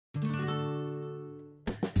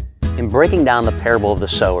In breaking down the parable of the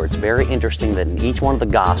sower, it's very interesting that in each one of the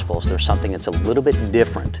Gospels, there's something that's a little bit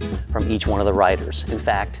different from each one of the writers. In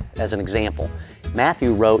fact, as an example,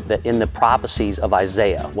 Matthew wrote that in the prophecies of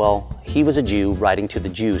Isaiah, well, he was a Jew writing to the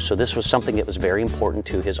Jews, so this was something that was very important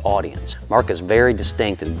to his audience. Mark is very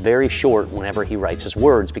distinct and very short whenever he writes his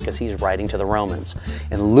words because he's writing to the Romans.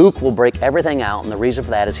 And Luke will break everything out, and the reason for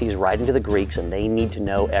that is he's writing to the Greeks and they need to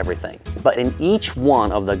know everything. But in each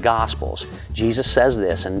one of the Gospels, Jesus says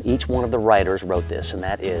this, and each one of the writers wrote this, and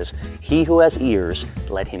that is, "He who has ears,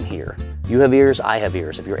 let him hear." You have ears, I have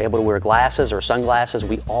ears. If you're able to wear glasses or sunglasses,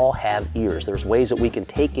 we all have ears. There's ways that we can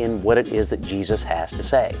take in what it is that Jesus has to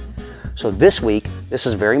say. So this week, this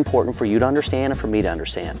is very important for you to understand and for me to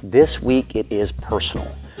understand. This week it is personal,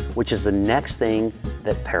 which is the next thing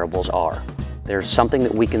that parables are. There's something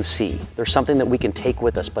that we can see. There's something that we can take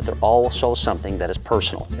with us, but they're also something that is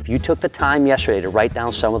personal. If you took the time yesterday to write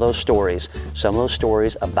down some of those stories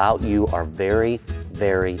about you are very,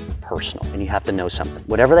 very personal, and you have to know something.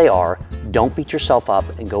 Whatever they are, don't beat yourself up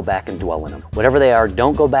and go back and dwell in them. Whatever they are,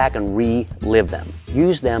 don't go back and relive them.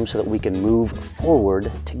 Use them so that we can move forward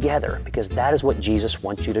together, because that is what Jesus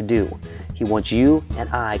wants you to do. He wants you and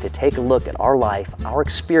I to take a look at our life, our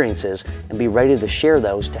experiences, and be ready to share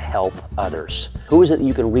those to help others. Who is it that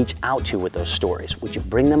you can reach out to with those stories? Would you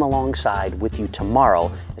bring them alongside with you tomorrow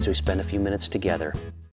as we spend a few minutes together